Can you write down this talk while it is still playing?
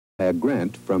A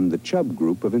grant from the Chubb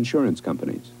Group of insurance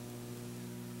companies.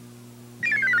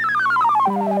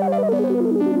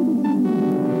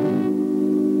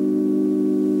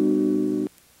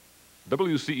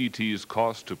 WCET's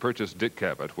costs to purchase Dick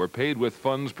Cavett were paid with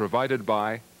funds provided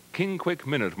by King Quick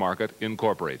Minute Market,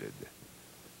 Incorporated.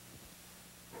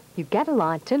 You get a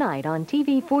lot tonight on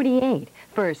TV 48.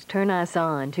 First, turn us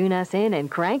on, tune us in, and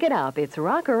crank it up. It's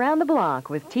Rock Around the Block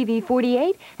with TV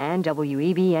 48 and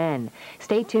WEBN.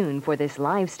 Stay tuned for this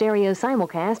live stereo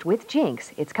simulcast with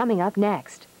Jinx. It's coming up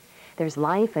next. There's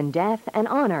life and death and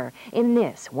honor in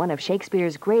this, one of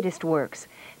Shakespeare's greatest works.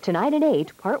 Tonight at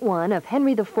 8, Part 1 of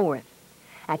Henry IV.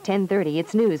 At 10:30,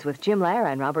 it's news with Jim Lara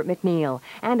and Robert McNeil.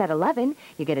 And at 11,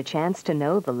 you get a chance to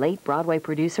know the late Broadway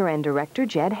producer and director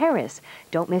Jed Harris.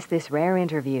 Don't miss this rare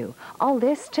interview. All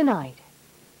this tonight.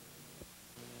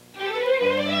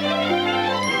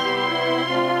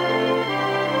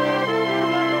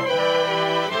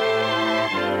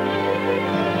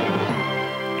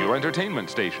 Your entertainment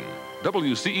station,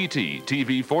 WCET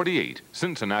TV 48,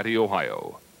 Cincinnati,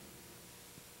 Ohio.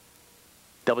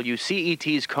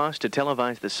 WCET's cost to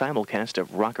televise the simulcast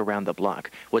of Rock Around the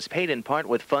Block was paid in part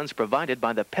with funds provided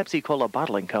by the Pepsi-Cola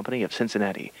Bottling Company of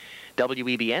Cincinnati.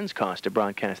 WEBN's cost to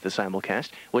broadcast the simulcast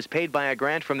was paid by a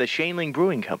grant from the Shaneling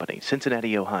Brewing Company,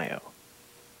 Cincinnati, Ohio.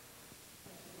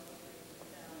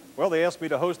 Well, they asked me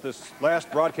to host this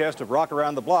last broadcast of Rock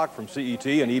Around the Block from CET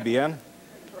and EBN.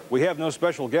 We have no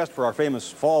special guest for our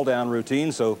famous fall-down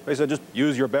routine, so they said just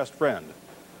use your best friend.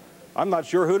 I'm not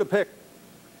sure who to pick.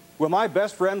 Will my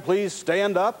best friend please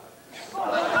stand up?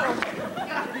 Live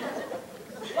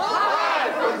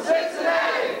from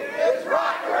Cincinnati, it's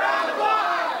Rock Around the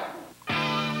Block!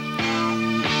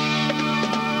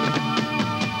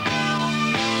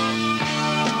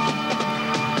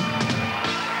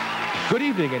 Good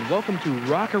evening and welcome to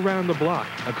Rock Around the Block,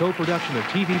 a co-production of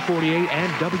TV 48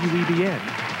 and WEBN.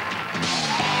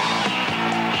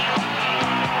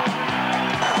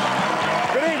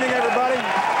 Good evening, everybody.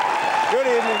 Good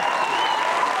evening.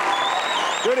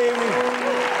 Good evening.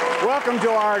 Welcome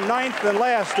to our 9th and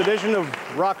last edition of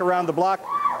Rock Around the Block,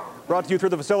 brought to you through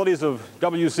the facilities of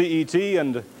WCET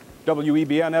and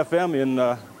WEBN FM in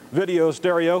video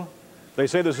stereo. They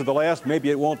say this is the last. Maybe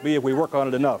it won't be if we work on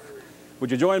it enough. Would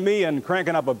you join me in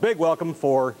cranking up a big welcome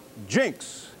for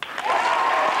Jinx?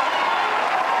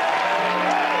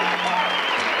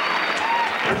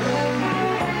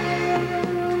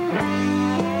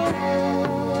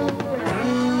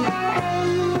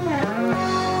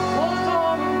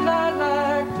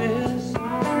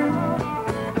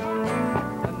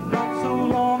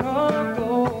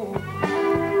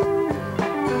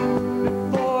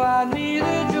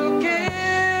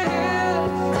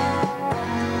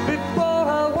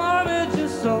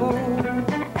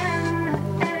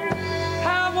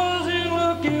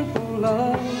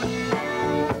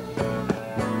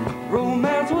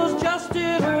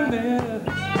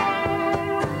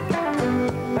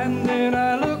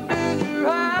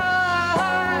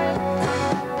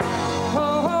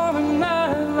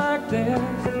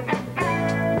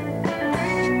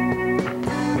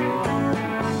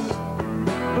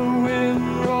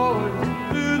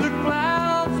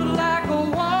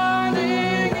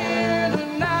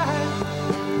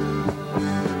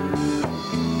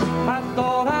 I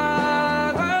thought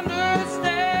I'd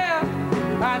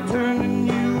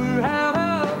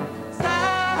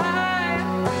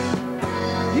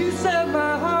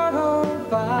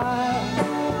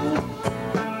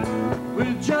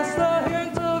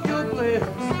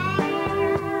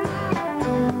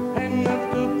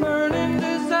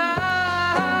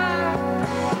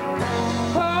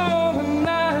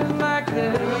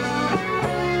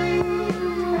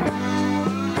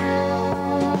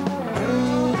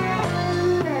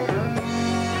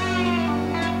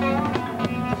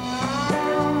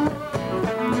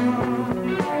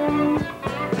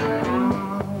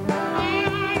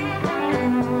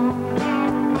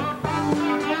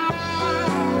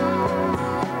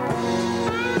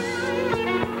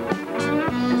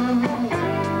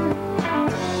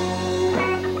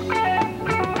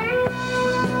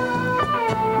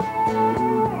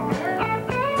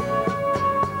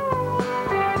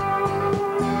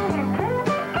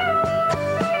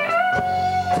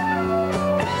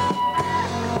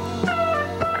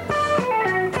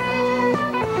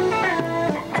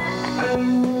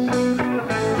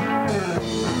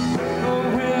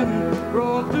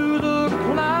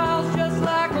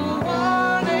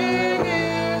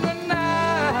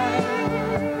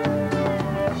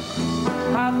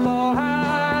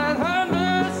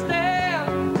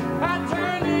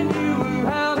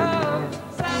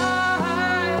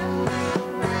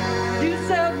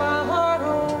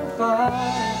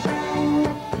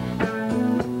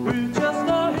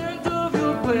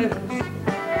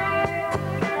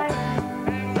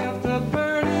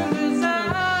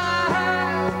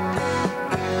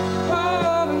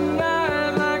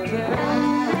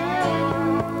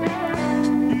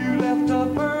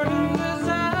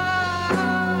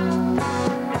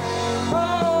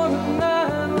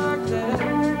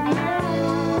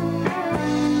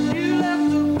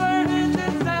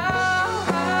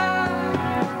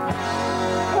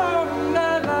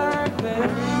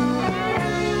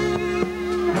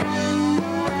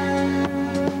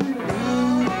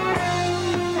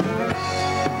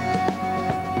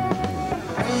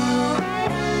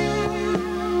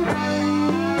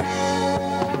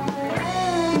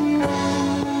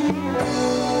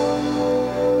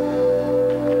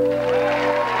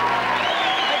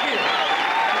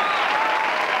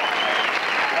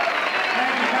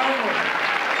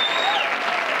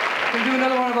We're going to do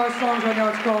another one of our songs right now.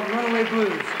 It's called Runaway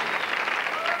Blues.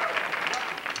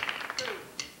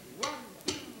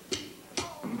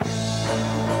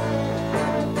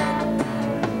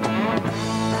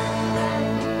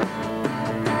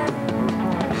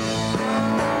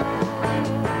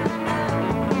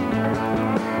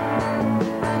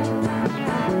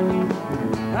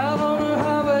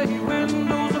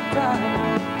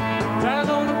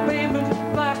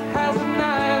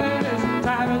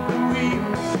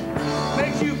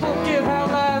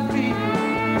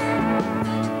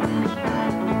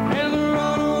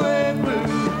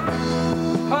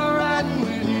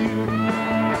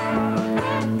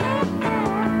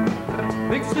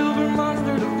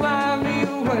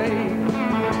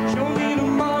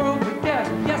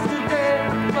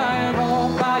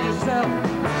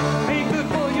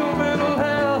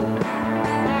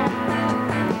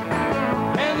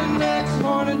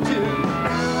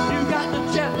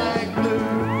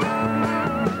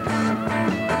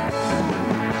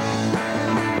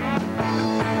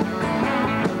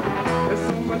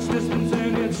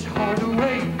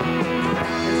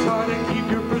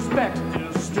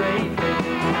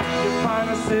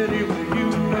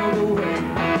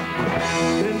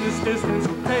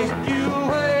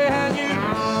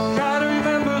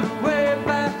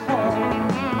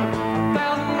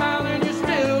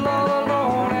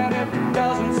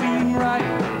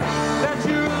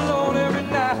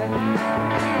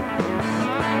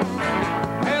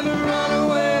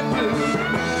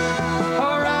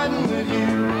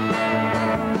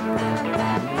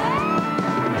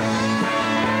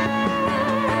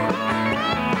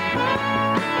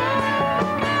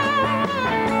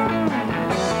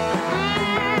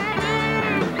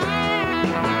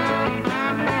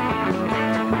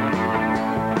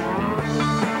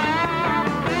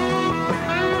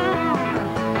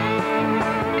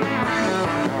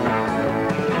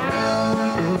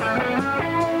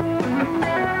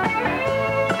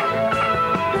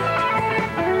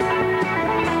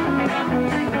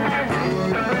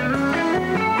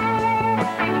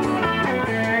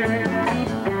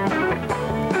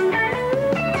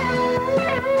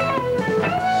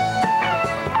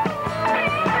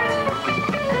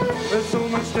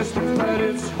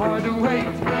 hard to wait.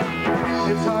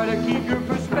 It's hard to keep your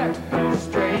perspective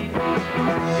straight.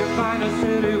 You find a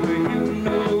city where you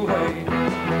know the way,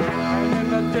 and in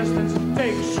the distance it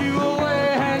takes you away,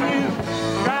 and you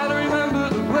try to remember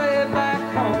the way back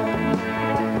home.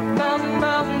 1,000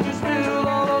 miles and you're still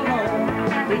all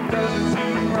alone. It doesn't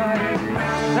seem right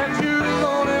that you're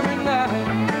alone every night.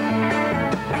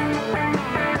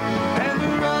 And the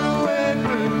runaway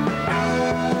blues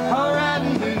are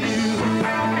riding with you.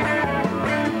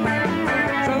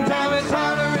 Sometimes it's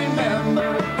hard to remember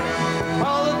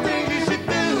all the things you should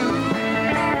do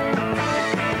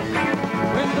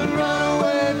when the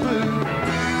runaway blues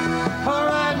are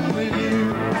riding with you.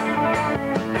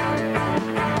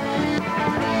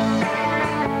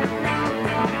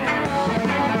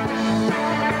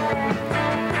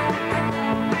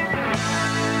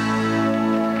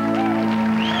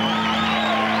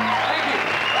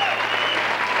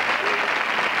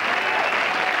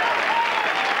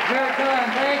 Very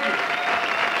kind, thank you.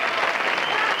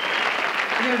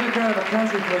 Here's a kind of a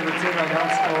country flavor tune right now.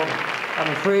 It's called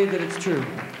I'm Afraid That It's True.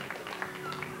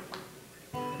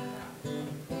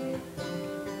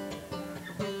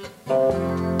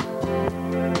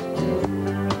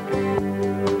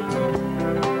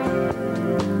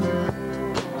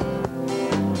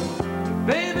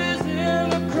 Baby's in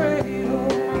the cradle,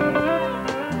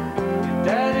 your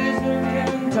daddy's in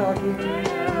Kentucky.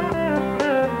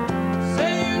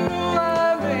 Say you know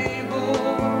I'm able,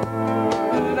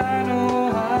 but I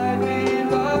know I'd be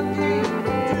lucky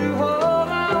to hold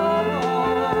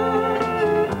on.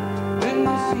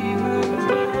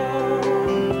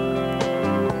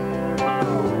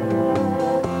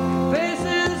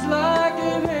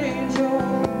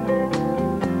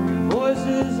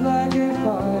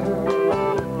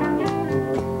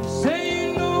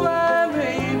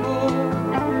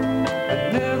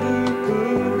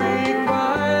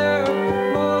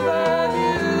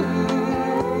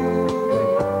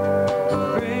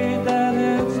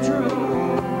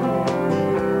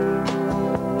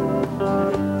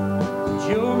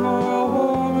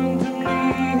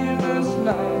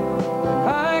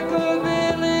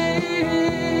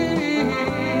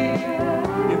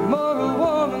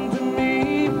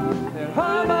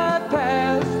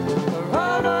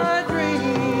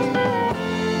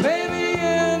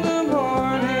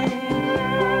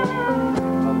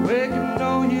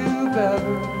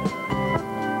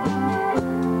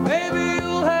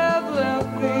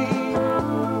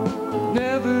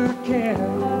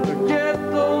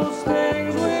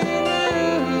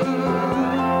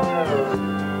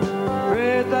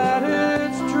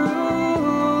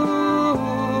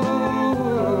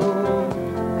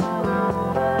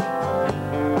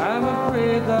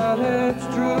 it's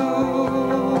true.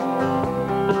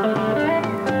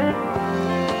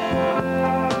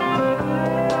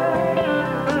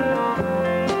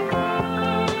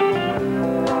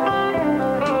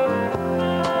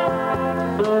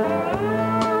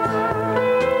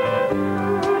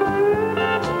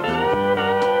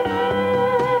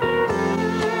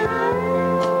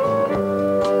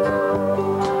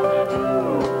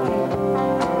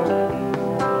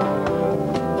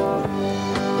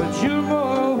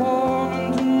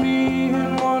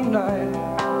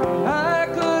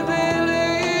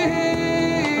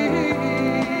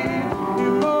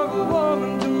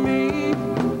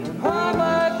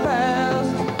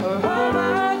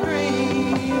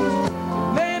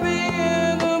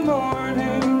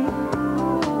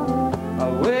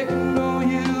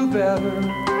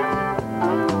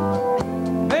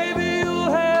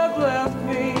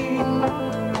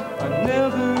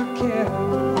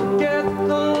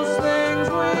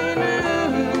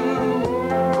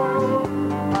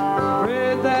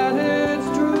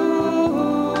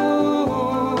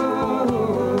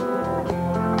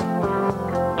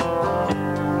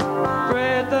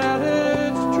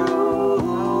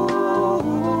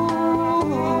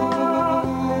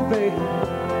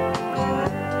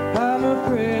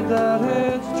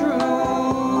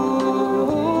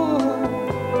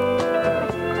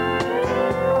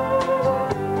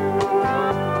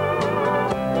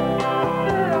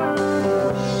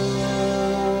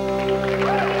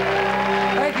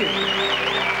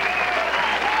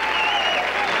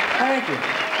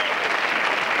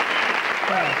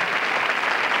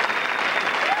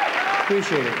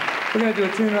 Appreciate it. We're going to do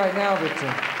a tune right now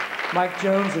that Mike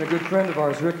Jones and a good friend of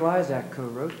ours, Rick Lysak,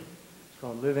 co-wrote. It's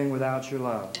called Living Without Your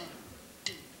Love.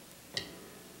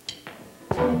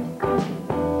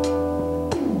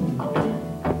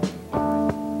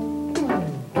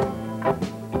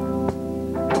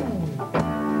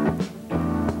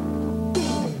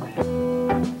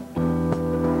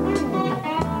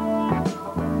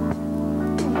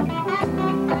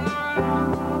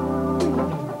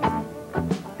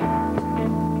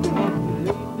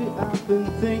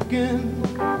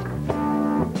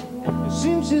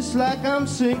 Just like I'm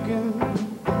sinking,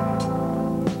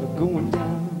 going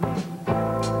down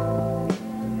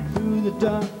through the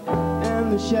dark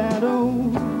and the shadow.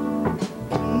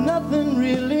 Nothing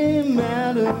really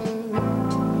matters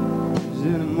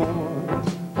anymore.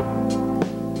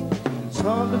 It's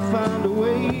hard to find a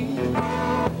way to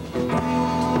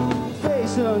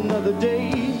face another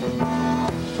day.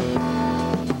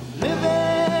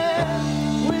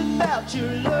 Living without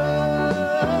your love.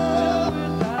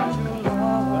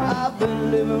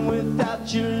 Living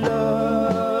without your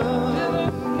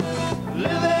love.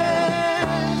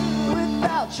 Living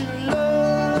without your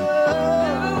love.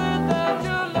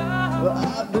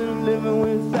 I've been living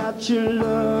without your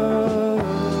love.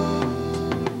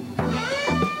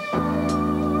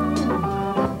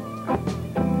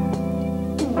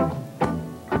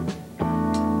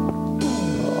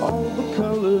 All the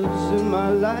colors in my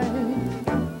life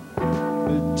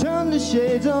turn to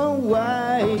shades of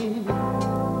white,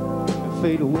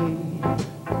 fade away,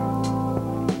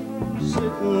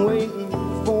 sitting waiting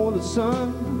for the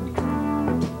sun,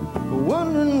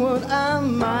 wondering what I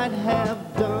might have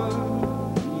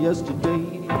done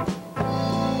yesterday.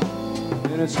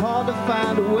 And it's hard to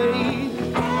find a way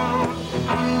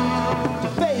to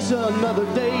face another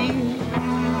day.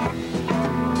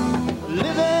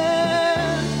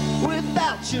 Living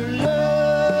without your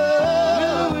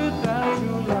love. Living without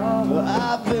your love.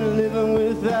 I've been living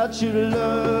without your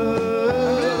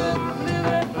love.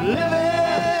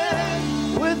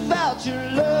 Living without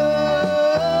your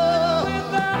love.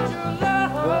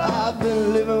 I've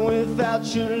been living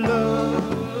without your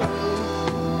love.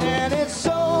 And it's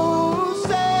so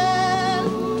sad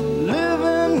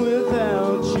living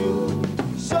without you.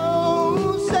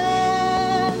 So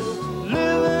sad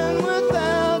living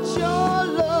without your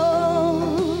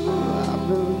love. I've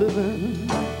been living.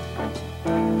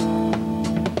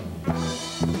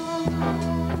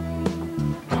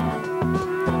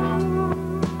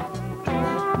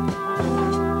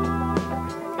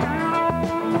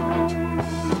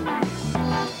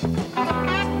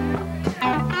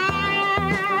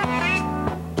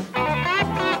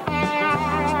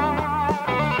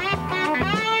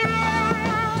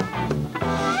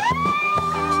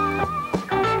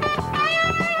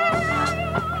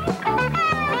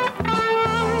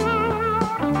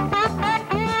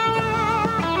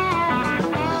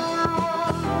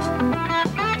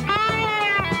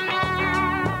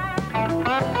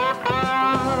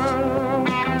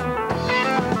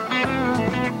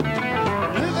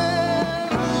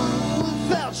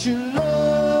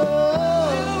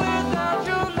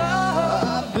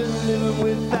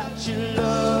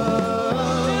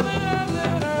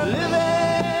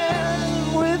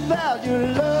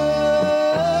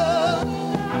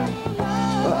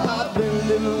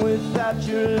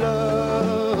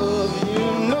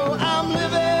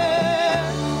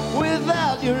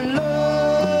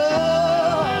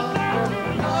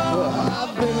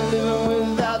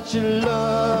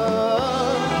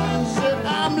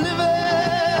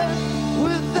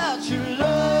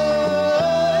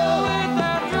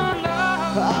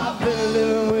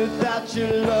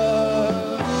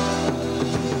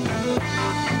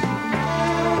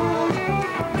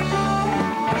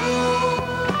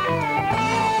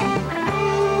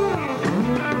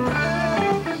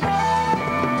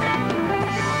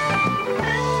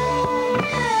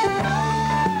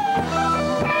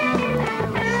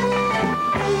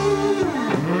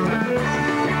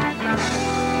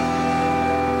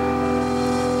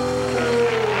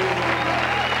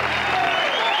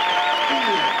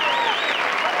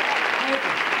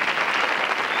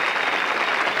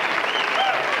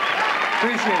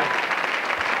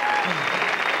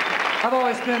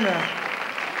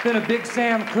 been a big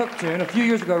Sam Cooke tune. A few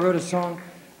years ago, I wrote a song.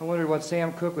 I wondered what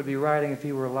Sam Cooke would be writing if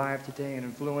he were alive today, and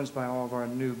influenced by all of our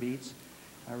new beats,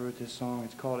 I wrote this song.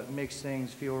 It's called It Makes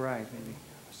Things Feel Right. Maybe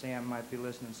Sam might be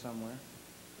listening somewhere.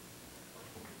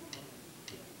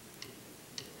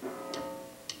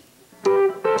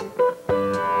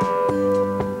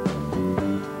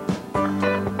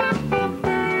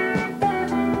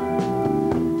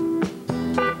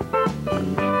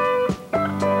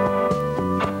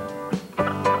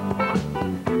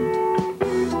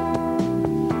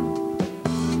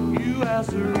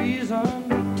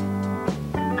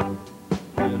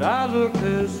 I look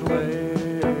this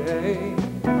way.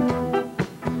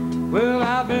 Well,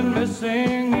 I've been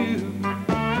missing you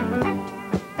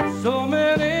so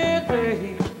many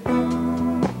days.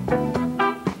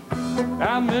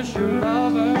 I miss your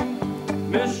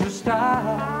loving, miss your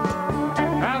style.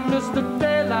 I miss the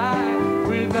daylight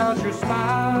without your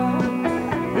smile.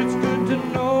 It's good to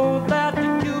know that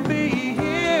you'll be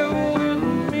here with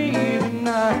me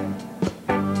tonight.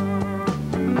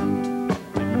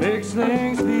 Makes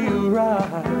things feel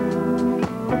right,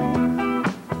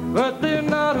 but they're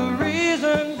not a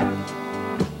reason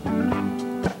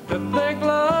to think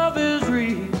love is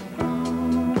real.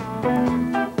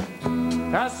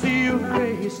 I see your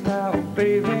face now,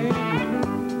 baby.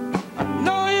 I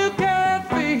know you can't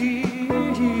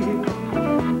feel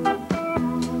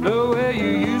the way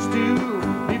you used to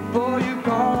before you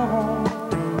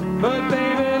gone, but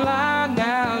baby, lie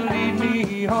now, lead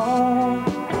me home.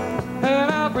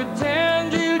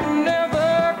 Pretend you'd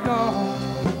never gone.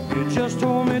 You just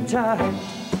hold me tight.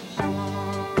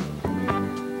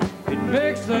 It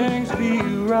makes things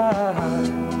feel right.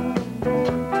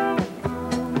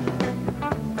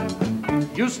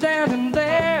 You're standing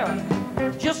there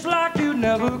just like you'd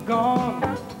never gone.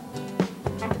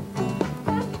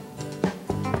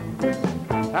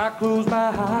 I close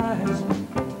my eyes.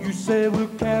 You say we'll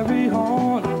carry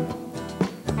on.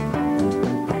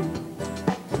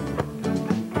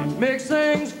 Makes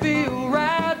things feel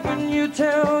right when you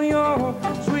tell your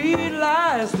sweet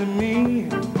lies to me.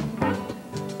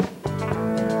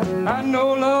 I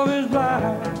know love is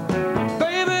blind,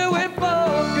 baby, we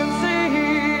both can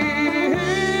see.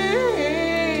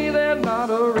 There's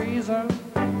not a reason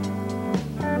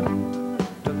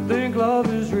to think love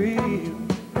is real.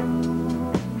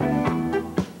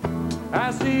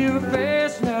 I see your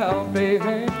face now,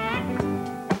 baby.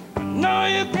 No,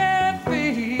 you can't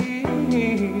feel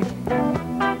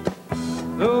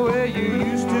the way you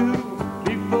used to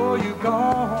before you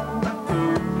gone.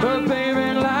 But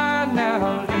baby, lie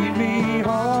now, lead me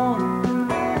home.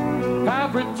 I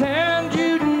pretend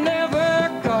you'd never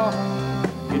gone.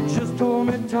 You just hold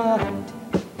me tight.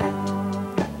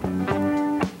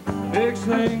 Makes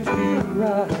things feel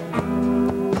right.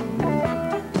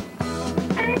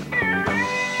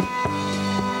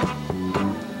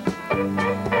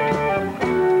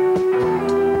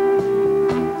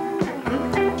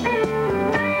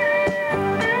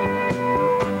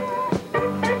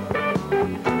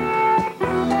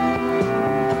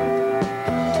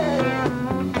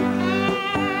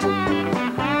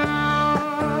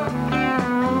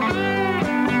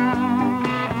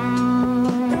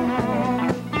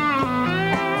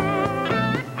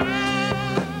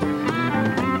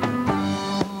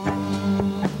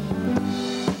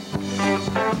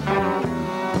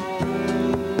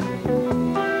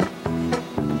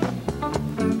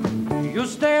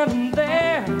 Standing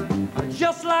there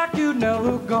just like you'd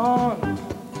never gone.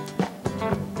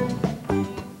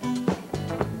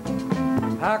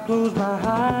 I close my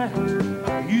eyes,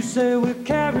 you say we'll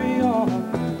carry on.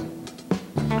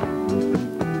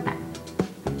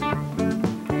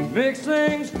 Makes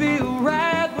things feel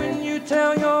right when you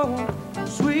tell your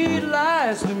sweet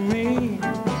lies to me.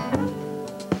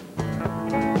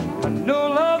 I know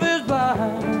love is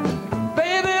blind,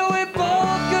 baby, we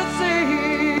both could see.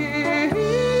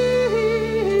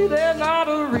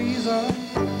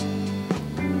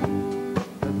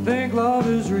 Think love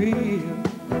is real.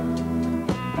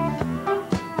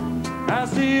 I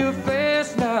see your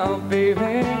face now,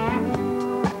 baby.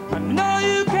 I know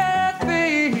you can't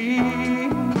feel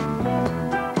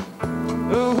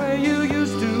the way you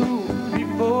used to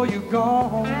before you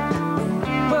gone.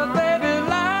 But baby,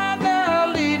 lie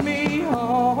now, lead me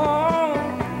home.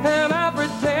 And I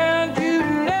pretend you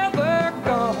never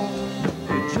gone.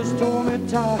 You just hold me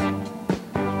tight.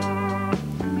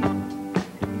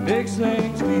 Makes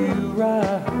things feel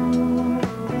right.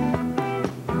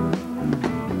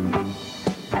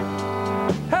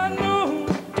 I know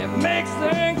it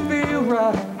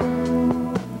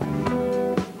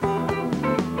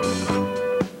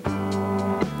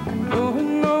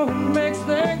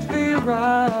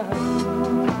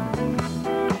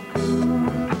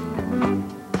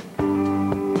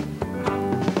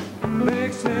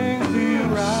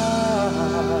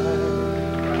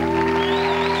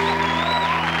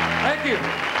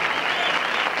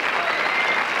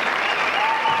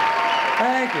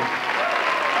Thank you.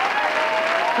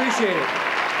 Appreciate it.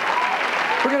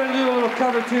 We're going to do a little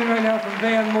cover tune right now from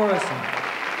Van Morrison.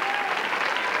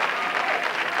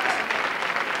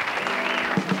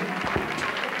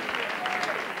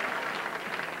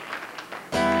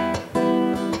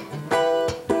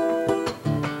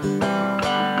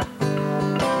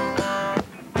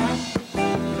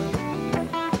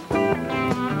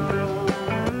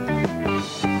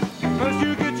 First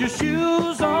you get your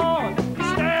shoes on, you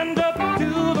stand up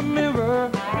to the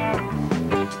mirror.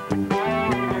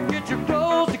 You get your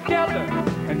clothes together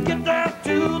and get down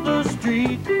to the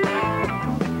street.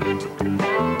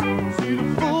 See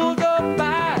the fools go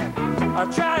by, I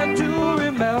try to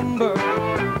remember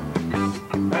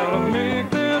how to make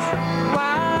this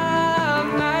wild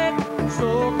night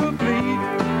so complete.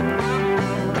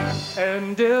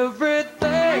 And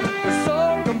everything is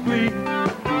so complete.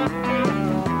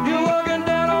 You're walking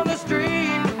down on the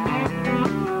street.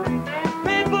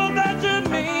 People that you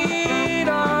meet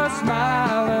are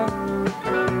smiling.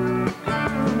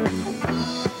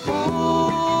 Ooh,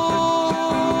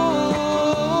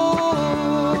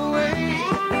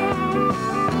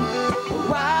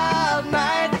 wild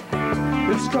night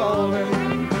is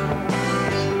calling.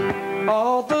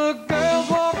 All the girls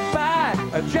walk by,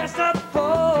 dressed up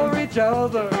for each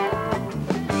other.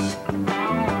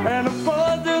 And the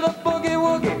boys do the boogie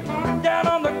woogie down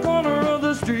on the corner of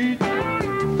the street.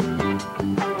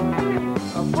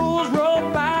 The fools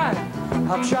roll by,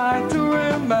 I'm trying to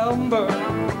remember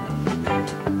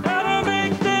how to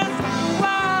make this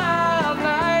wild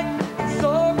night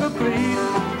so complete.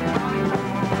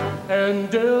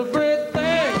 And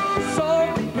everything is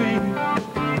so complete.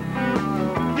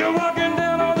 You're walking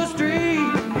down on the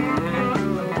street,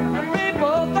 and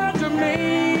people that you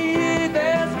meet,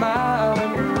 they're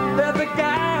smiling, they're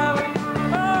beguiling.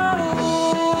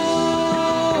 Oh,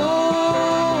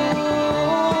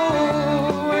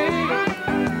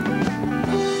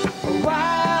 a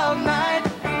wild night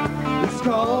is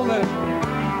calling.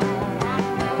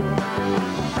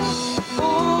 Ooh,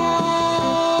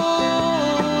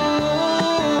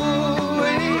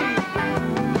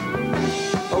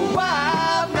 a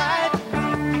wild night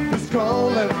is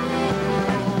calling.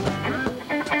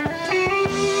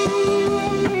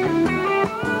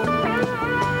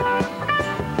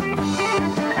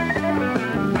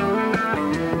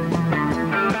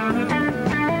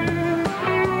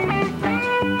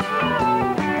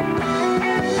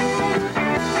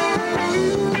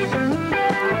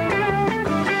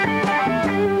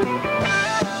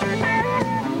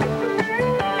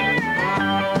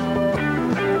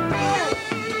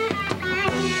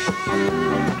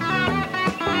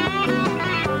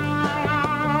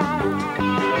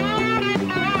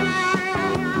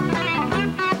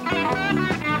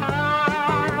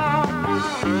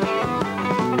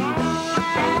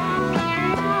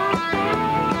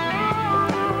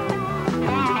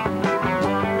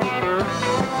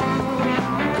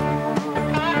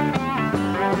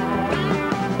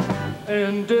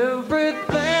 And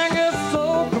everything is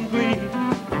so complete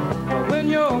when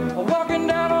you're walking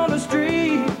down on the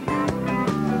street.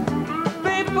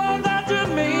 People that you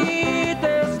meet,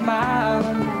 they're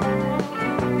smiling.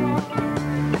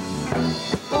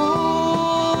 Ooh,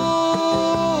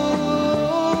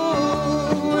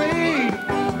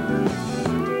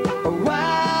 a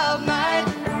wild night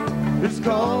is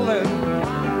calling.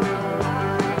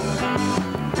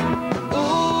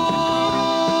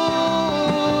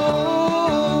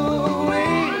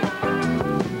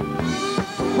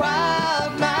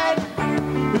 Wild night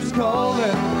is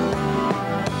calling.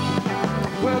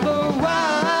 Well, the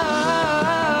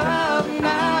wild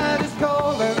night is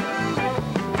calling.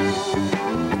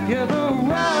 Yeah, the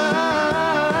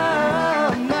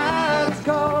wild night is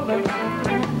calling.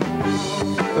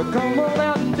 Come on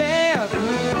out and dance.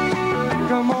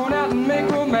 Come on out and make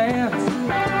romance.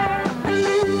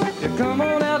 Yeah, come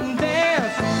on out and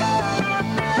dance.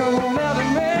 Come on out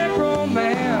and make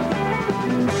romance.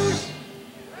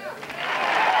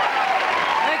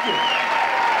 Thank you.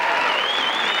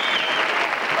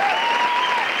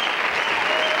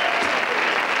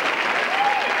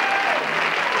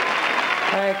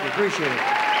 Thank you. Appreciate it.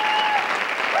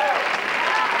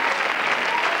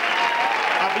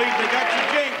 I believe they got you,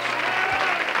 Jinx.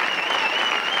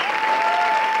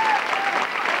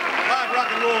 Live rock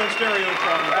and roll in stereo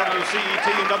from WCET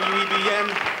and WEBN.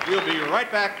 We'll be right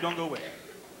back. Don't go away.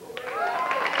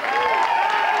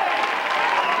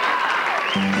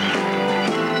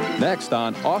 Next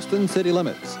on Austin City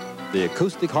Limits, the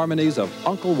acoustic harmonies of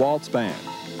Uncle Walt's band.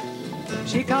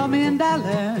 She called me in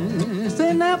Dallas,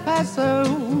 in El Paso.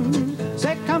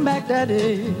 Said, come back,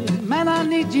 Daddy, man, I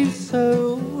need you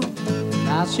so.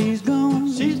 Now she's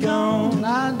gone,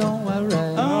 I don't worry.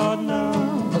 Oh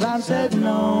no, but I'm sitting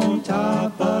on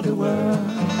top of the world.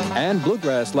 And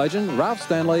bluegrass legend Ralph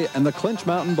Stanley and the Clinch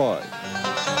Mountain Boys.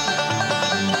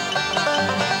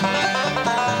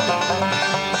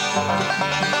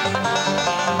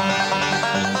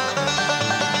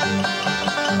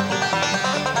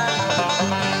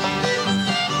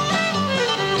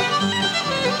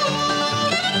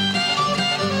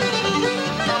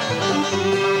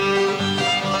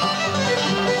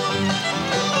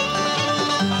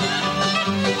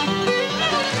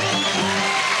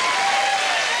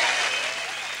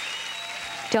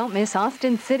 Don't miss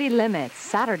Austin City Limits,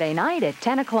 Saturday night at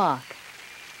 10 o'clock.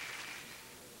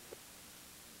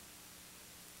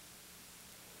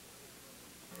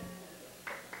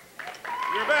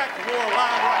 We're back to more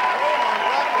live rock and roll on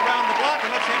Rock Around the Block,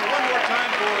 and let's sing it one more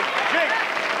time for Jinx.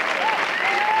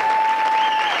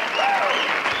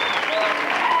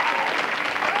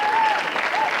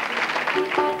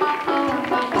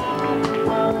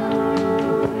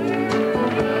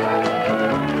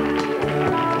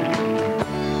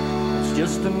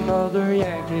 Just another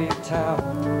Yankee town.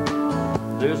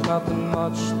 There's nothing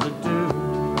much to do.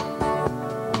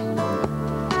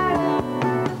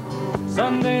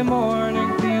 Sunday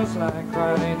morning feels like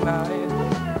Friday night.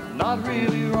 Not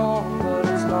really wrong, but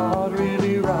it's not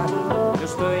really right.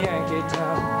 Just a Yankee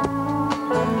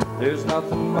town. There's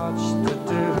nothing much to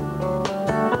do.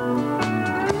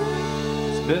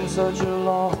 It's been such a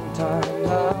long time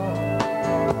now.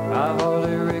 I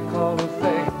hardly recall a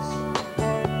face.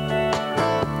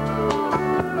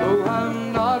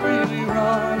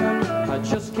 I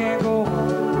just can't go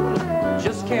home,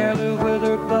 just can't live with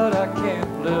her, but I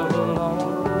can't live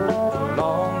alone. A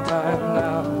long time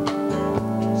now,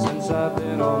 since I've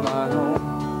been on my own.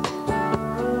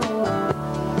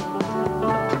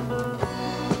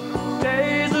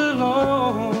 Days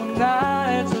alone,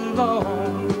 nights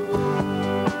alone.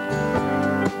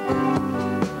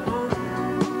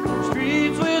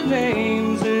 Streets with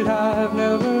names that I've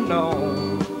never known.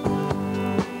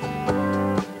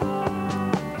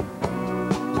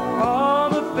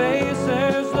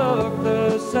 Faces look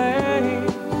the same.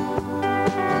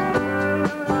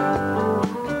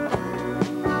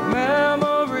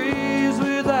 Memories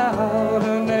without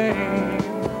a name.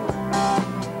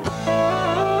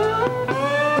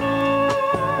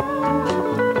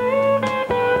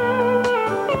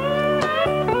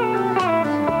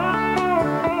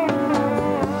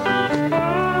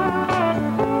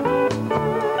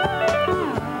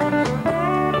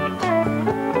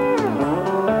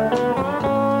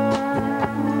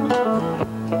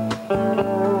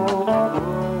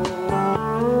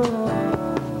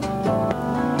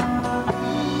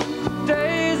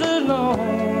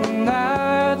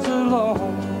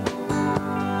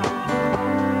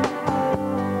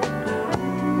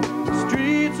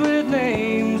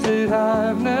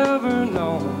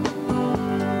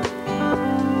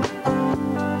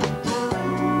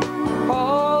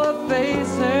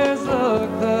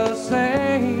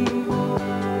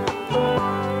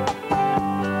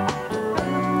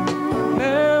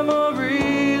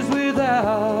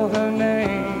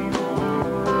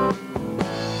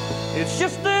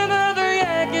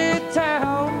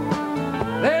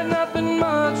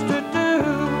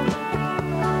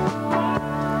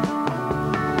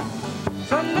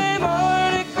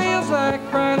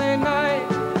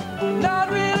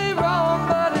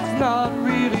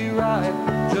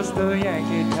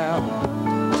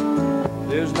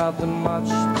 There's nothing much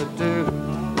to do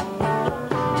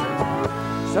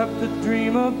except to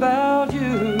dream about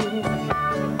you.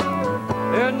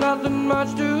 There's nothing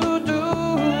much to do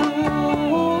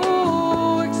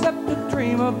except to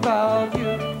dream about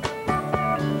you.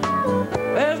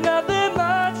 There's nothing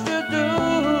much to do.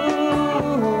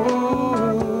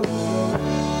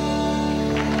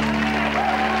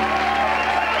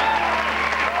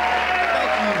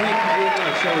 Thank you very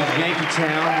much. That was Yankee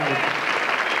Town.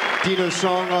 Dino's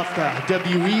song off the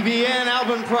WEBN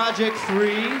album Project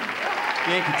 3,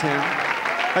 Yankee Town.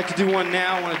 I'd like to do one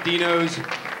now, one of Dino's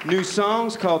new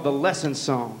songs called The Lesson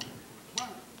Song.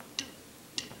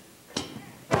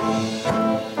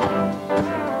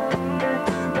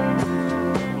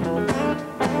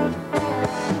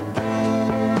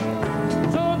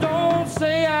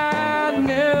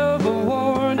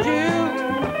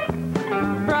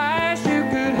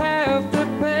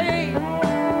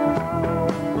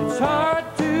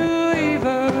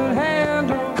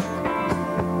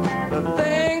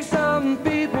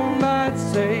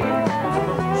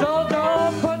 So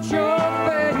don't put your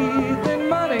faith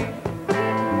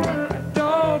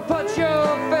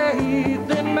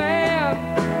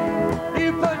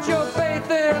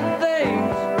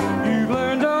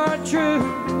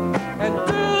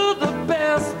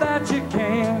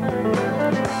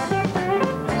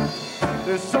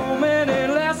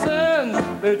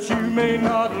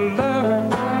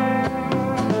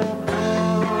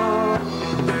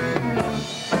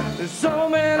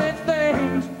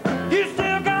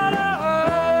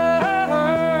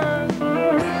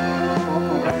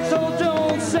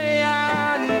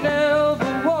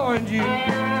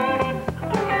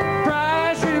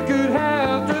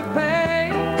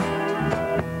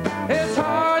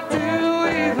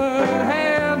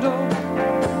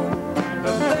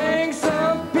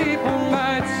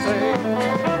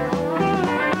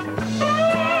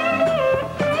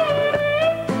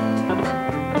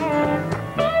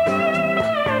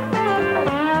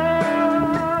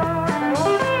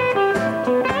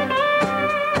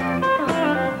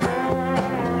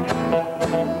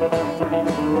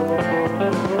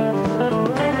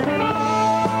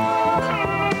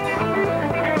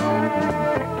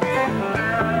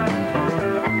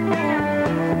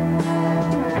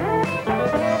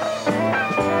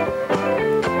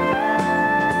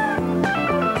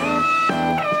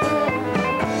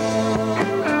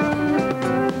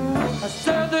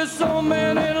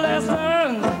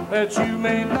that you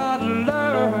may not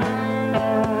learn.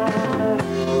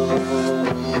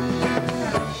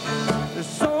 There's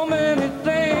so many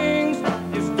things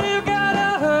you still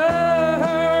gotta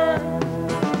learn.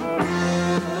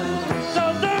 So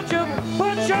don't you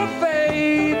put your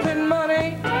faith in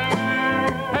money,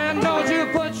 and don't you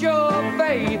put your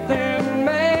faith in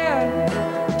man.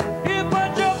 You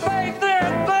put your faith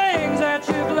in things that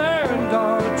you've learned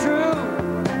are true,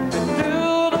 and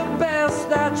do the best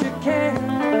that you can.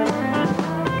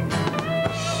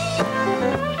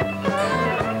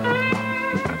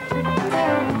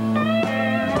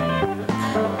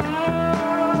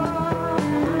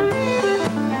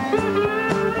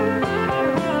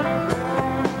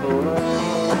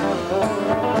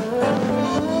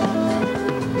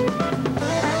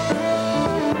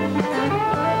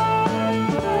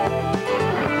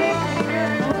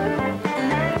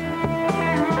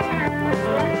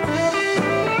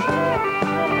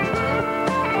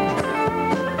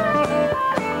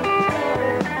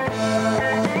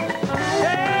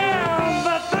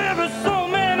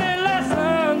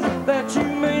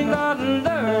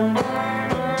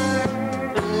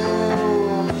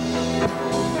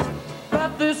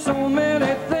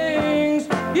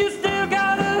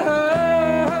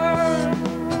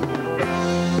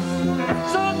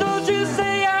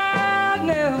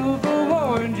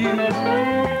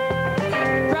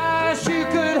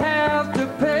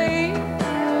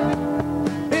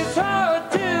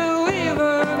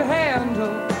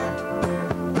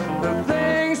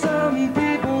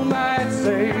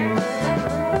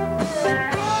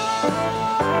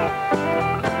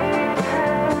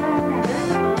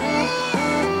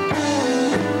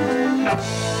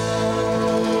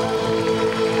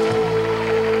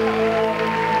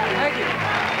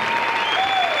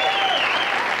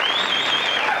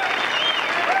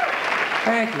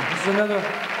 Thank you. This is another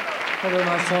of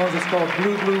my songs. It's called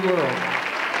Blue, Blue World.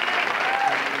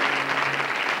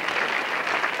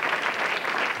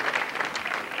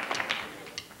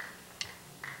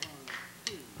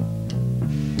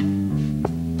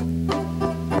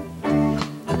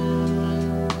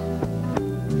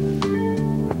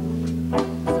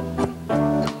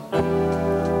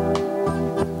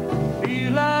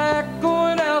 Feel like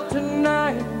going out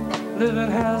tonight.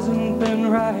 Living hasn't been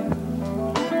right.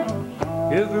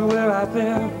 Everywhere I've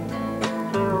been,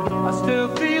 I still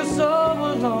feel so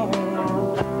alone.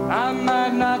 I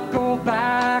might not go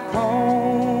back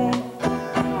home.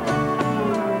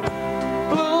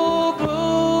 Blue,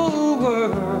 blue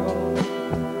world,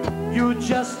 you're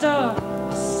just a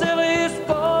silly,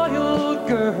 spoiled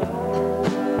girl.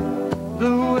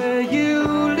 The way you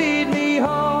lead me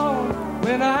home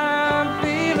when I'm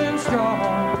feeling strong,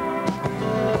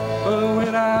 but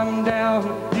when I'm down,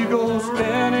 you go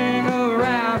spinning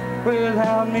around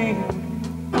without me.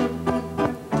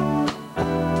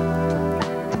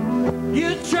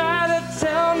 You try to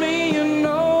tell me you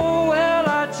know, well,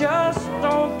 I just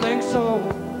don't think so.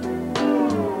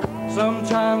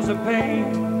 Sometimes the pain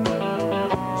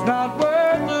is not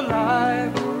worth the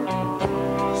life.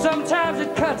 Sometimes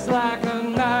it cuts like a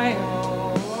knife.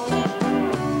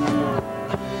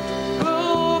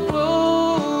 Blue,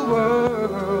 blue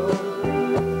world,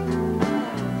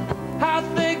 I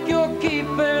think you're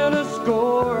keeping a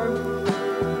score.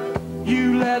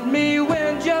 You let me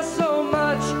win just so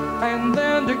much, and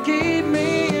then to keep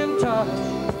me in touch,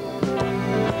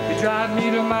 you drive me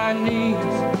to my knees.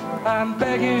 I'm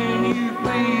begging you,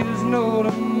 please, no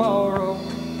tomorrow.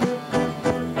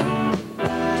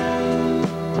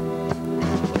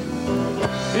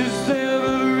 Is there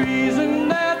a reason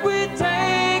that we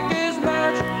take as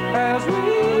much as we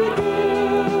give?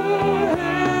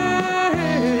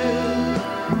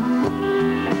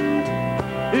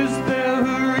 Is there a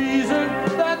reason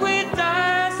that we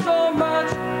die so much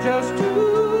just to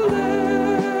live?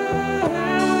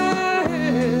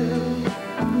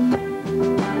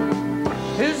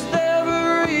 Is there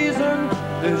a reason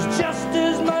there's just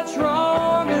as much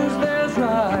wrong as there's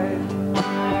right?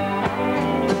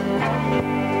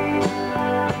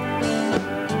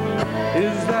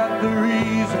 Is that the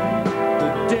reason the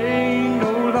day ain't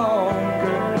no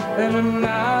longer than a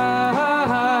night?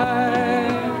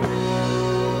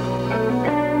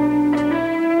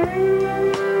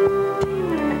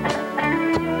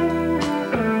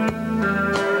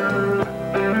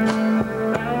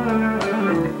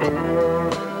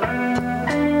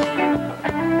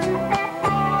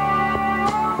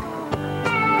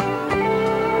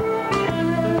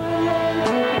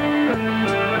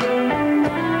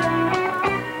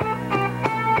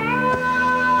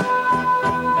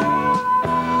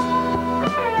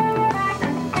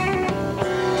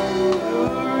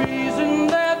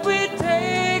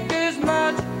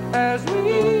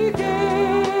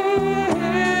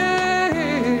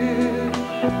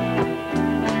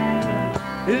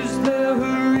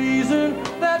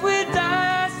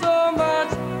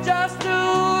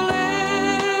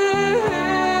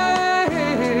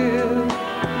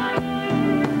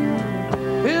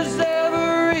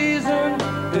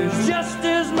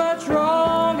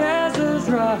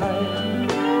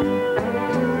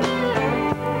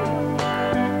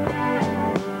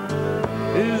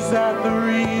 that the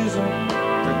reason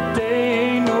the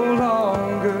day ain't no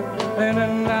longer than a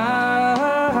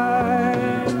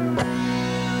night?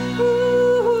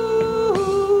 Ooh,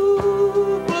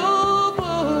 blue,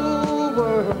 blue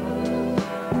world.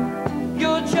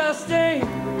 You're just a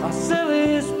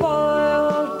silly,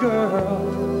 spoiled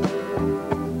girl.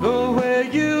 The way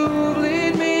you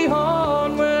lead me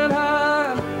on when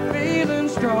I'm feeling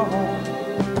strong.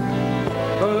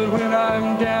 But when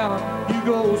I'm down, you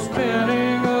go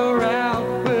spinning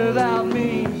around without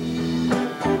me.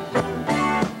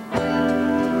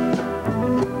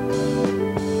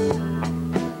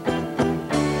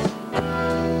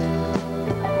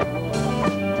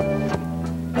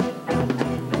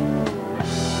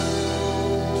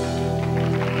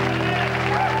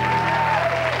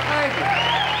 Thank you.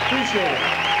 Appreciate it.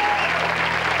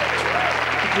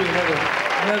 Let's do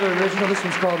another original. This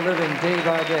one's called Living Day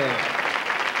by Day.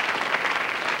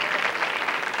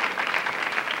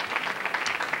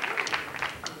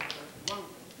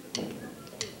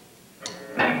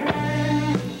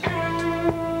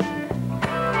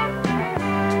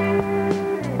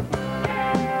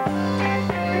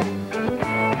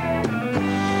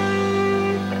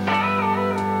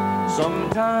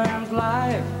 Sometimes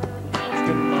life is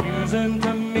confusing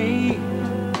to me.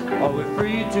 Are we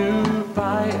free to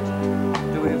fight?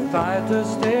 Do we fight to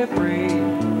stay free?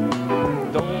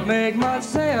 Don't make much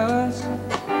sense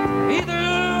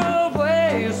either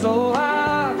way, so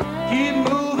I keep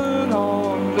moving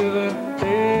on, living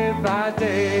day by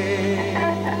day.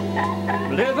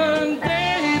 Living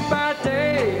day by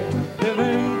day,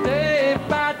 living day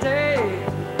by day.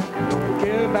 Don't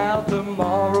care about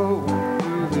tomorrow,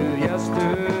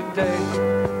 yesterday.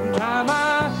 Time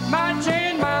I might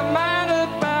change my mind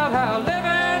about how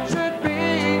living should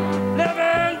be.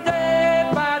 Living day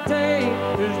by day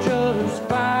is just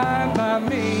fine by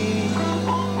me.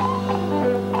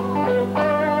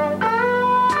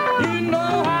 You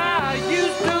know I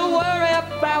used to worry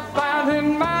about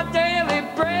finding my daily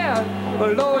bread,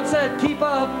 but Lord said keep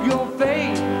up your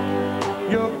faith,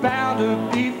 you're bound to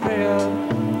be fed.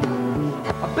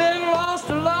 I've been lost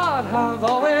a lot, I've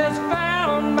always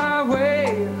found my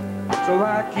way, so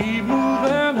I keep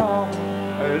moving on,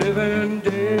 living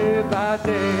day by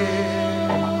day.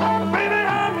 Baby,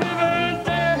 I'm living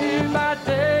day by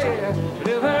day,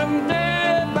 living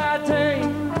day by day.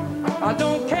 I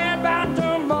don't care about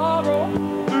tomorrow,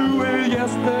 through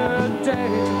yesterday.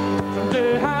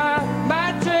 Someday I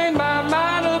might change my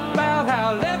mind about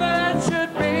how living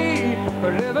should be,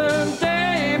 but living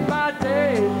day by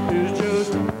day is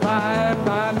just fine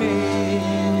by me.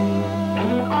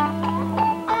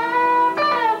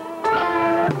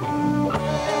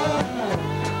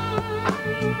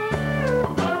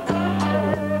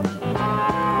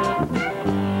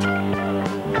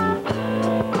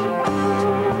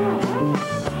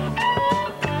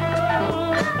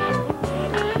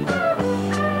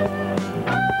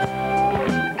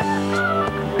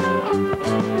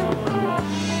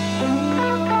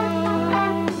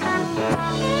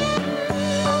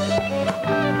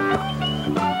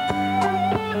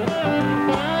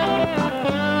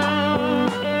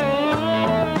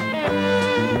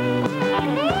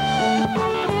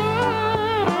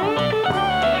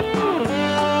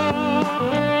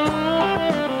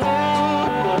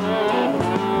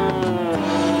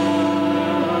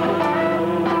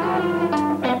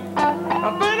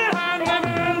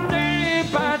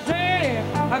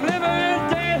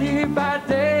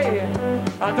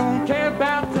 I don't care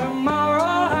about tomorrow,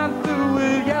 I'm through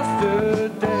with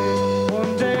yesterday.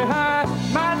 One day I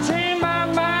might change my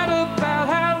mind about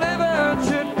how living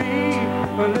should be,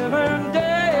 but living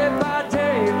day by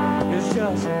day is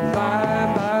just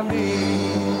fine by me.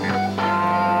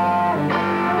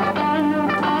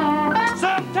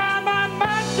 Sometime I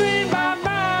might change my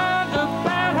mind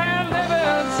about how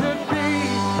living should be,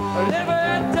 but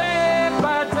living day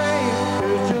by day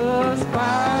is just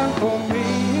fine for me.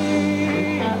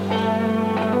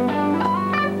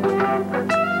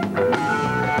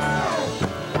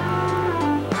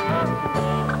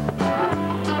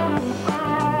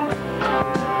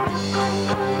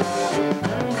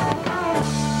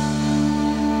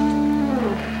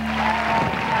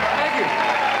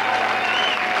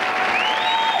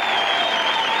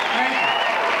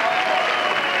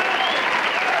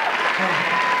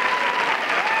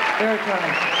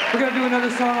 We're going to do another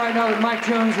song right now that Mike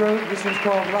Jones wrote. This one's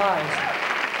called Lies.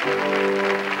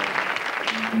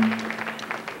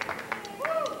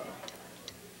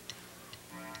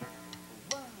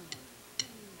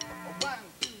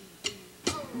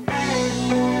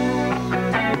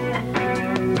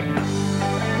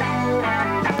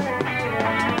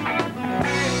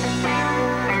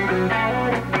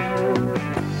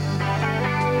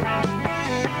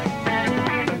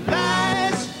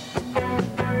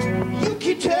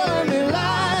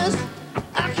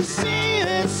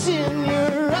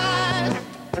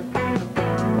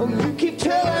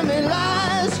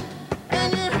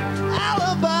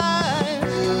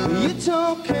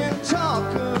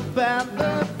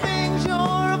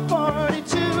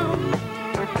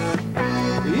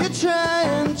 try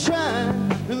and try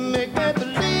to make me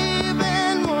believe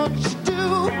in what you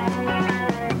do.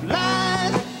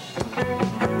 Lies,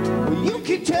 well, you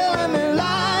keep telling me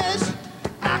lies.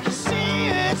 I can see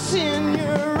it's in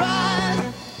your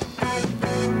eyes.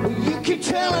 Well, you keep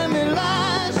telling me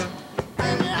lies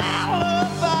and your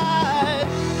alibi.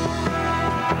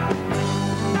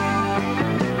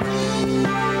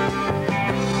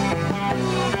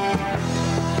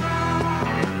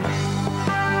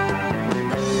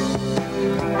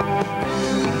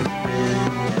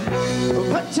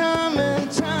 But time and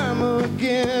time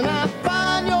again I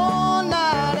find you're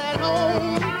not at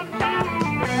home.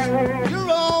 You're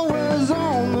always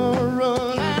on the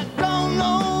run. I don't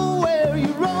know where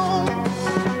you roam.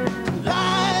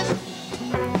 Lies,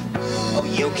 oh,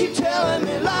 you keep telling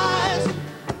me lies.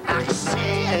 I can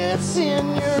see it's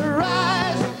in your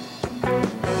eyes.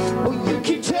 Oh, you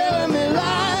keep telling me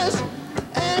lies,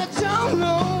 and I don't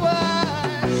know why.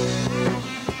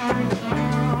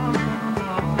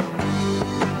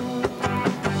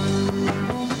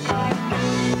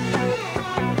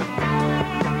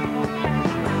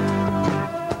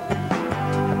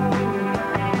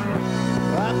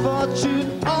 I thought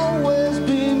you'd always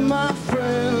be my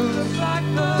friend. Just like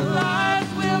the lies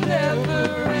will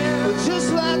never end.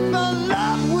 Just like the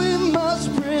love we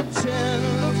must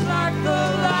pretend. Looks like the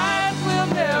lies will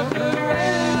never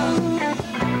end.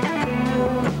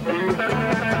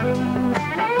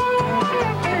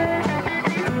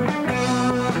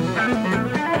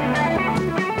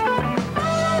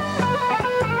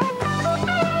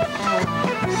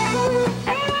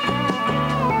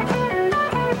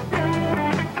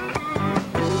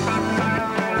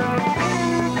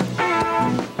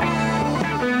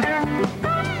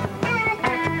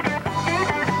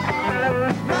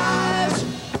 Lies,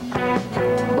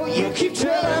 oh, you keep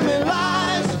telling me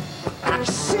lies. I can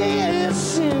see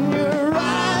it's in your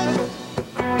eyes.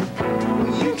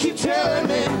 You keep telling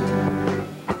me,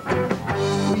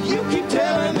 you keep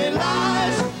telling me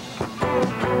lies.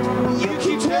 You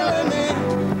keep telling me,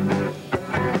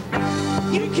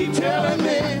 you keep telling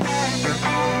me.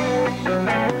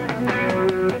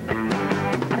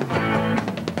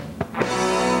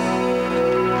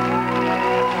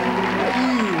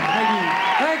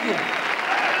 Thank you.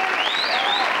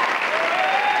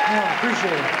 Yeah,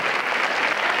 appreciate it.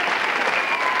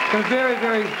 It's been a very,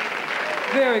 very,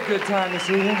 very good time this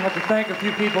evening. I'd like to thank a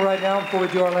few people right now before we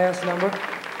do our last number.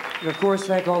 And of course,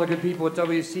 thank all the good people at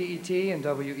WCET and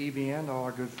WEBN, all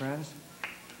our good friends.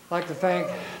 I'd like to thank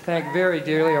very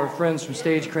dearly our friends from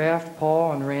Stagecraft,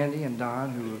 Paul and Randy and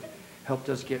Don, who have helped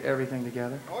us get everything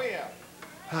together. Oh, yeah.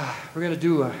 We're going to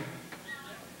do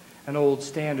an old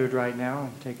standard right now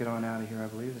and take it on out of here, I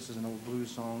believe. This is an old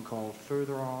blues song called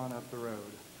Further On Up the Road.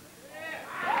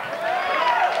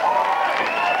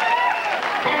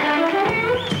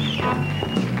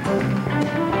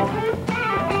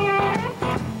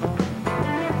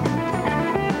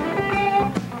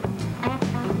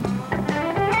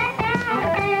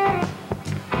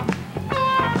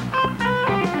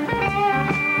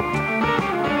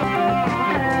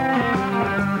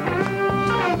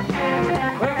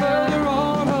 Well, further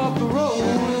on up the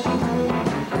road,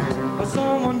 is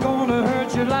someone gonna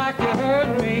hurt you like you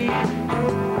hurt me?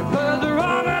 Further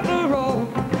on up the road,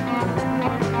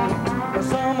 is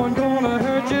someone gonna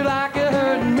hurt you like you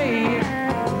hurt me?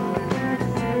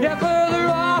 Yeah, further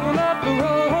on up the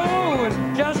road,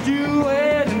 just you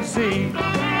wait and see.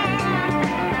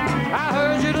 I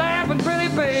heard you laughing, pretty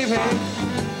baby.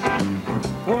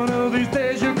 One of these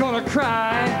days you're gonna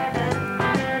cry.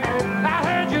 I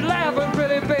heard you laughing,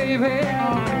 pretty baby.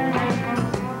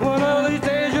 One of these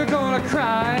days you're gonna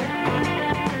cry.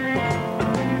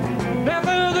 Now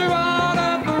further on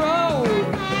up the road,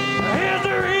 here's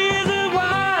the reason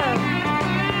why.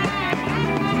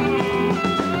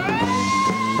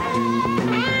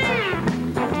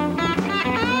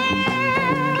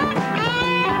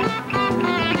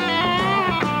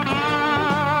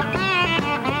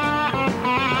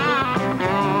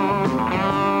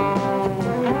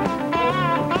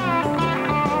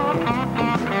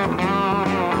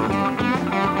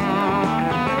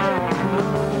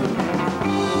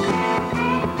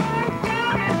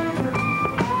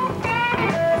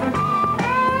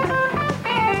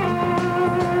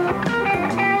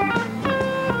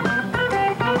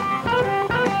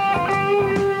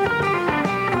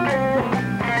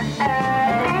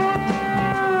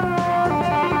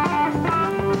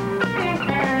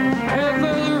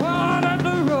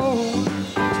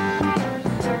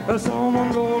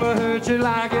 Someone gonna hurt you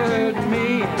like you hurt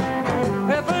me.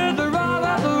 If further on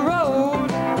up the road,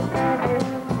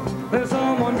 there's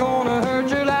someone gonna hurt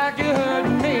you like you hurt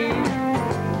me.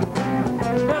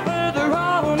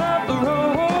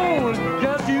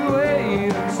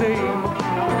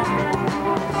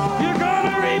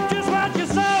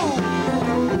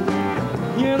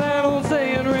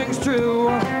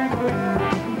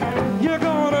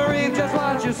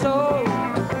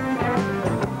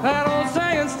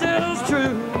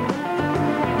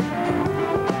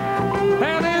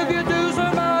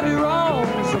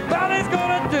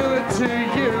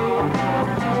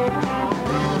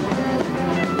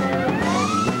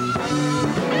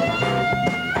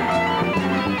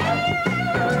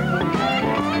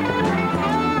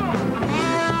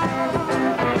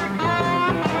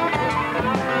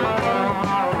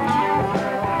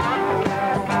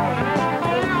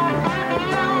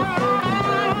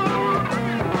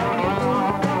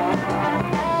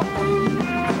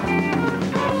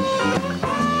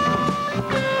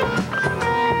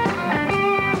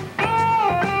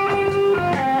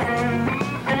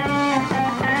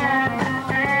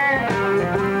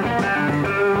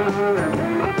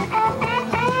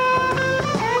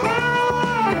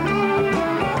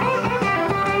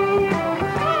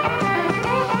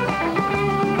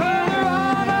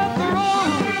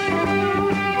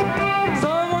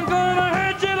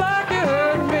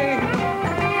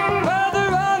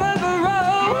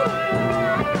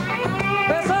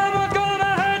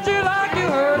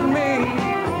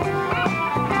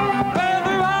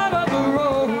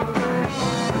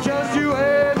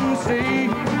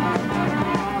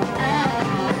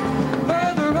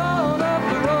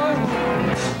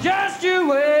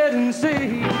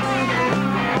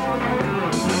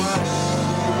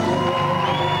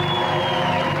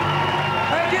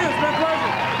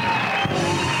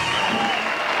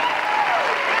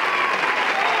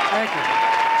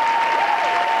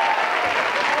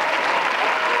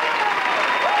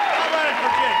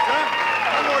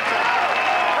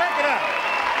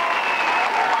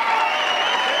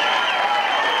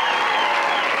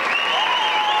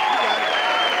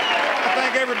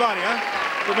 everybody,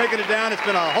 for making it down. It's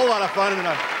been a whole lot of fun and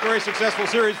a very successful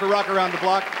series for Rock Around the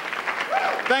Block.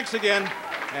 Thanks again,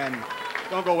 and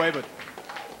don't go away, but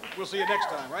we'll see you next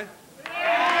time, right?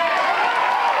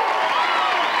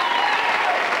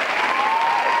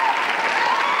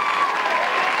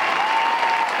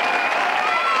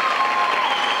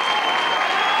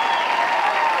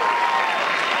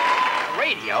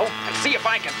 Radio and see if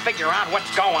I can figure out what's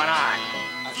going on.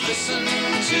 Listen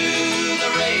to the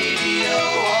radio,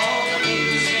 all the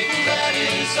music that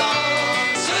is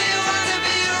on. So you want to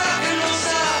be a rock and roll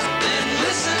star? Then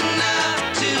listen now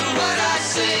to what I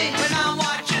say. When I'm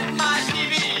watching my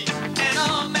TV and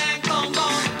a man comes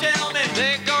on to tell me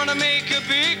they're gonna make a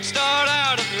big star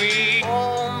out of me.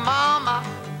 Oh, mama,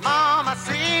 mama,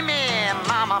 see me.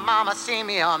 Mama, mama, see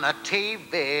me on the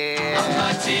TV. On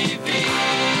my TV.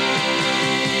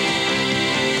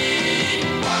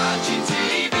 Watching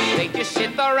TV. They just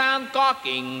sit around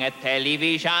talking at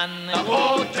television.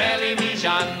 Oh,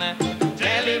 television,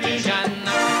 television.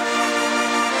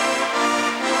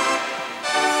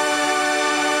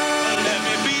 Let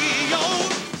me be your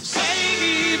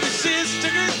baby sister.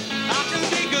 I can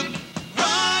take a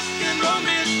rock and roll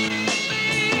miss.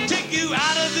 Take you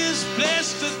out of this place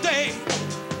today.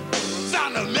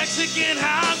 Down the Mexican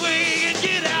highway and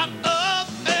get out of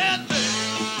bed.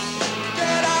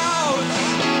 Get out.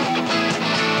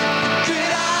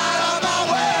 Get out of my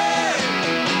way.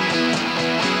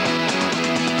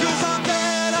 'Cause I'm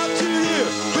dead up to you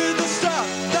with the stuff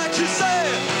that you say.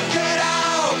 Get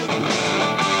out.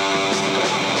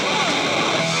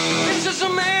 This is a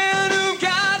man who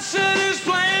God said his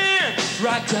plan.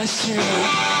 Right to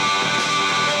share.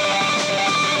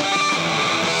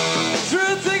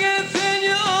 Through thick and thin,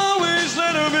 you always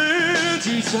let him in.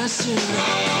 Teach us to.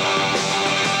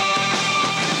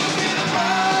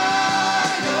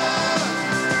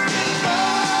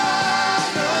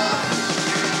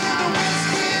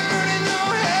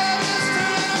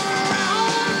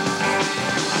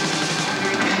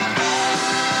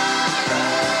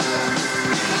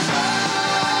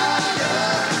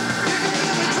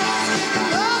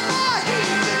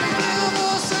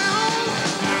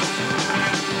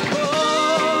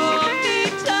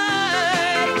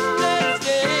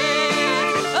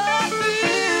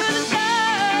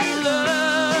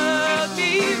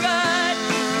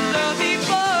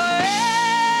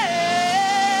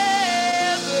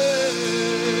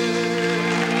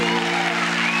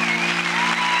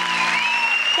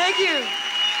 Thank you.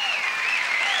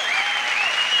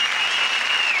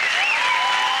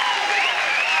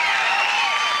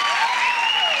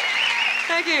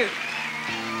 Thank you.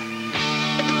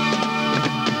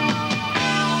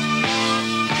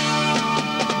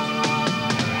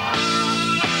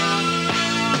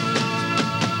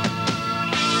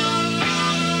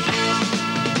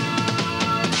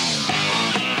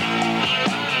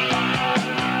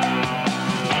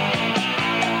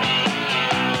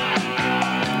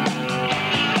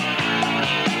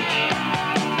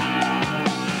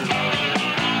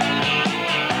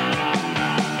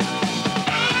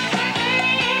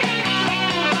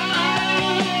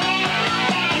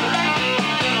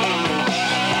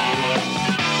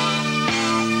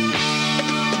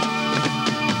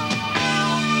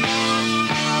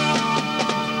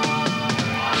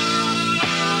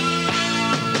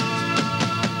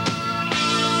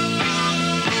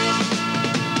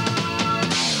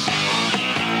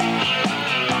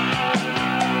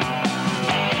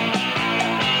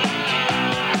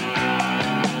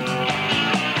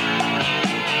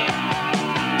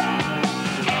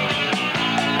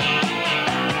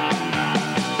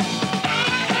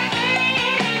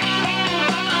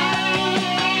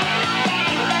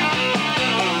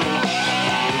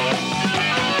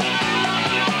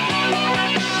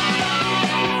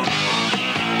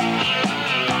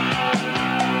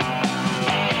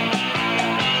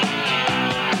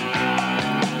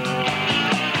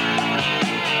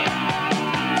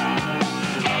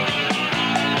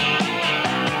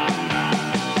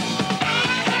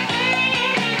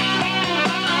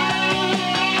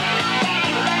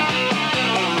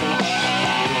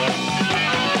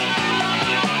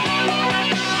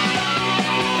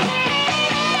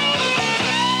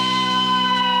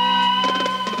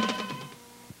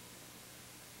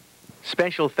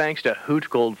 Special thanks to Hoot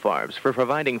Goldfarbs for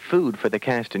providing food for the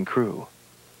cast and crew.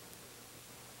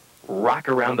 Rock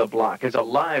Around the Block is a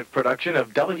live production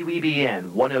of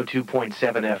WEBN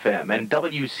 102.7 FM and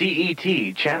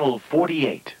WCET Channel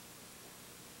 48.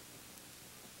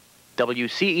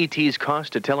 WCET's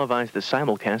cost to televise the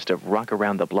simulcast of Rock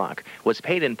Around the Block was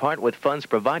paid in part with funds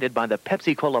provided by the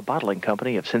Pepsi-Cola Bottling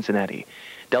Company of Cincinnati.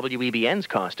 WEBN's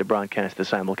cost to broadcast the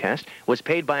simulcast was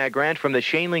paid by a grant from the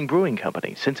Shaneling Brewing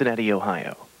Company, Cincinnati,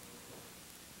 Ohio.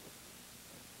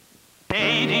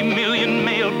 80 million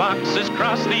mailboxes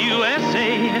across the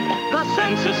USA. The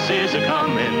census is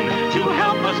a-coming to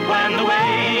help us plan the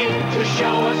way, to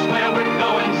show us where we're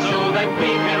going so that we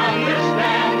can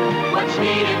understand what's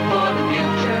needed for the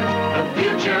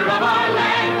future of our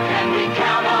land. Can we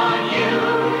count on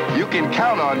you? You can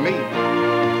count on me.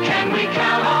 Can we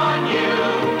count on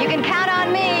you? You can count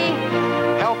on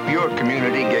me. Help your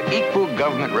community get equal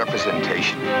government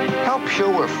representation. Help show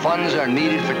where funds are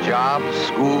needed for jobs,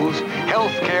 schools,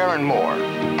 health care, and more.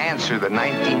 Answer the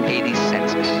 1980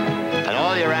 census. And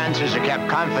all your answers are kept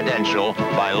confidential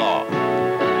by law.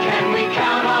 Can we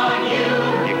count on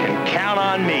you? You can count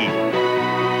on me.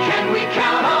 Can we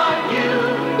count on you?